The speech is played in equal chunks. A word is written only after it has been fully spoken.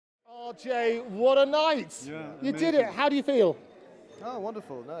RJ, what a night! Yeah, you did it. How do you feel? Oh,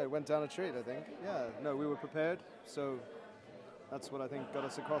 wonderful. No, it went down a treat, I think. Yeah, no, we were prepared, so that's what I think got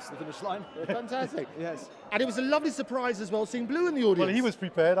us across the finish line. Fantastic. Yes. And it was a lovely surprise as well, seeing Blue in the audience. Well, he was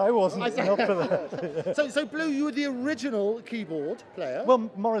prepared. I wasn't. Not for that. So Blue, you were the original keyboard player.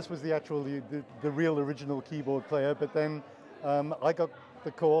 Well, Morris was the real original keyboard player, but then I got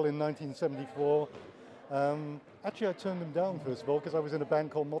the call in 1974. Actually, I turned them down, first of all, because I was in a band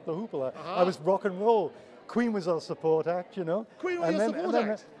called Knot the Truth Ltd. I was rock and roll. Queen was our support act, you know. Queen was your support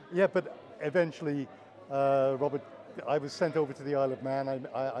act? Yeah, but eventually, Robert, I was sent over to the Isle of Man.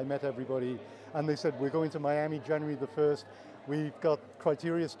 I met everybody, and they said, we're going to Miami January the 1st. We've got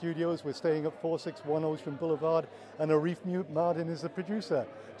Criteria Studios. We're staying at 4610 Ocean Boulevard, and Arif Martin is the producer.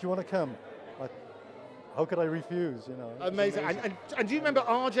 Do you want to come? How could I refuse, you know? Amazing. And do you remember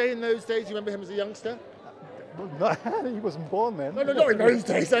RJ in those days? Do you remember him as a youngster? He wasn't born then. No, not in those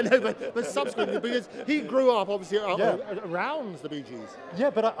days, I know, but subsequently, because he grew up, obviously, around the Bee Gees. Yeah,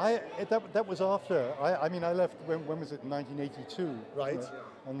 but that was after. I mean, I left, when was it, 1982? Right.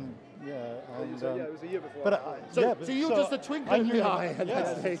 And, yeah. And, yeah, it was a year before. So you're just a twinkle in the eye at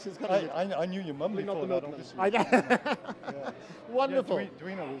that stage. I knew your mum before that, obviously. I know. Yeah. Wonderful. Yeah,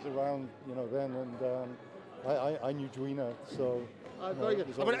 Dweena was around, you know, then, and I knew Dweena, so. Very good.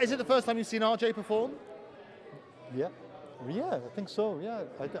 Is it the first time you've seen RJ perform? Yeah, I think so. Yeah,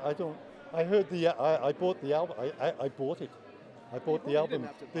 I heard I bought the album. I bought it. I bought the album,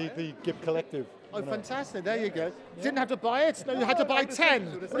 the Gibb Collective. Oh, fantastic! There you go. Yeah. Didn't have to buy it. No, you had to buy 10.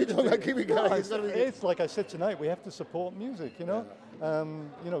 What are you talking about? Keep it going. It's like I said tonight. We have to support music. You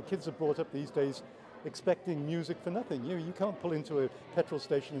know, kids are brought up these days expecting music for nothing. You can't pull into a petrol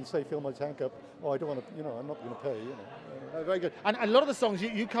station and say, fill my tank up. Oh, I don't want to. You know, I'm not going to pay. You know. Very good. And a lot of the songs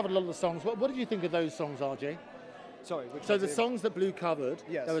you covered a lot of the songs. What did you think of those songs, RJ? Sorry. So the songs that Blue covered,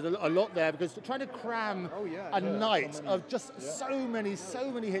 yes. There was a lot there, because trying to cram a night of just so many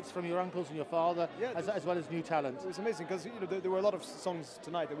hits from your uncles and your father, as well as new talent. It was amazing, because there were a lot of songs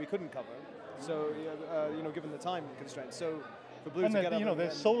tonight that we couldn't cover. So given the time constraints, so for Blue to get up,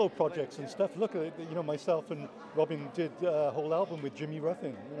 there's solo projects and stuff. Look at it, myself and Robin did a whole album with Jimmy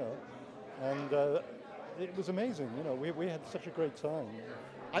Ruffin, and it was amazing. We had such a great time.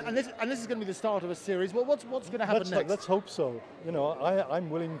 And this is going to be the start of a series. Well, what's going to happen next? Let's hope so. I'm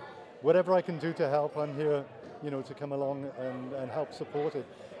willing, whatever I can do to help. I'm here, to come along and help support it.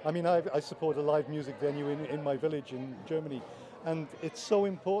 I mean, I support a live music venue in my village in Germany, and it's so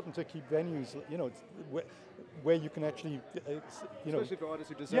important to keep venues, where you can actually, especially for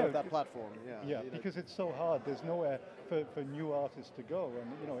artists who deserve that platform. Yeah, because it's so hard. There's nowhere for new artists to go,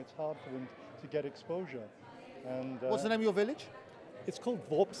 and it's hard for them to get exposure. And what's the name of your village? It's called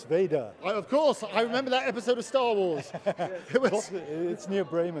Worpswede. Of course, I remember that episode of Star Wars. It's near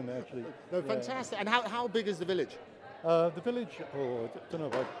Bremen, actually. No, fantastic. And how big is the village? The village, I don't know,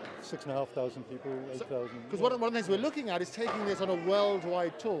 about 6,500 people, 8,000. Because one of the things we're looking at is taking this on a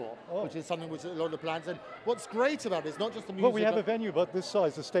worldwide tour, which is something which a lot of the plans. And what's great about it is not just the music. Well, we have a venue about this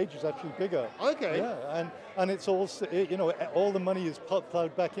size. The stage is actually bigger. Okay. Yeah, and it's also, all the money is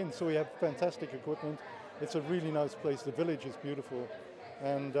plowed back in, so we have fantastic equipment. It's a really nice place. The village is beautiful,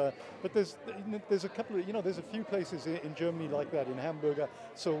 and but there's a couple of there's a few places in Germany like that, in Hamburg.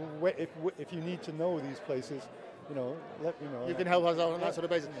 So if you need to know these places, let me know. You can help us on that sort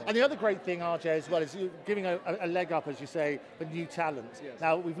of basis. And the other great thing, RJ, as well, is you're giving a leg up, as you say, for new talent. Yes.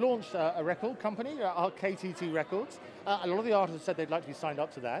 Now, we've launched a record company, our KTT Records. A lot of the artists have said they'd like to be signed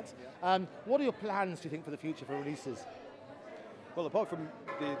up to that. What are your plans, do you think, for the future for releases? Well, apart from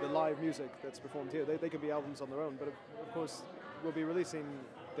the live music that's performed here, they can be albums on their own, but of course we'll be releasing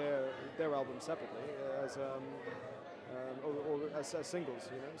their albums separately as singles,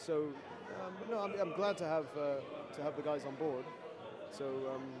 So I'm glad to have the guys on board. So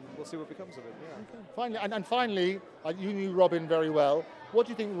we'll see what becomes of it. Yeah. Okay. Finally, and finally, you knew Robin very well. What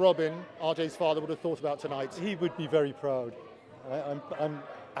do you think Robin, RJ's father, would have thought about tonight? He would be very proud. I'm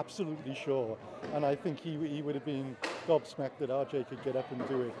absolutely sure, and I think he would have been gobsmacked that RJ could get up and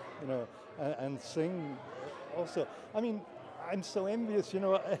do it, and sing. Also, I mean, I'm so envious,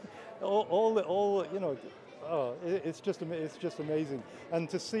 it's just amazing, and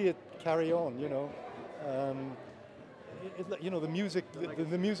to see it carry on, the music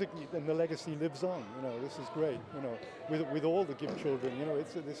and the legacy lives on. This is great. With all the Gibb children.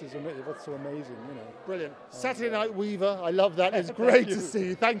 This is what's so amazing. Brilliant. Saturday Night Weaver. I love that. It's great to see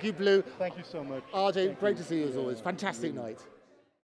you. Thank you, Blue. Thank you so much. RJ, great to see you as always. Fantastic night.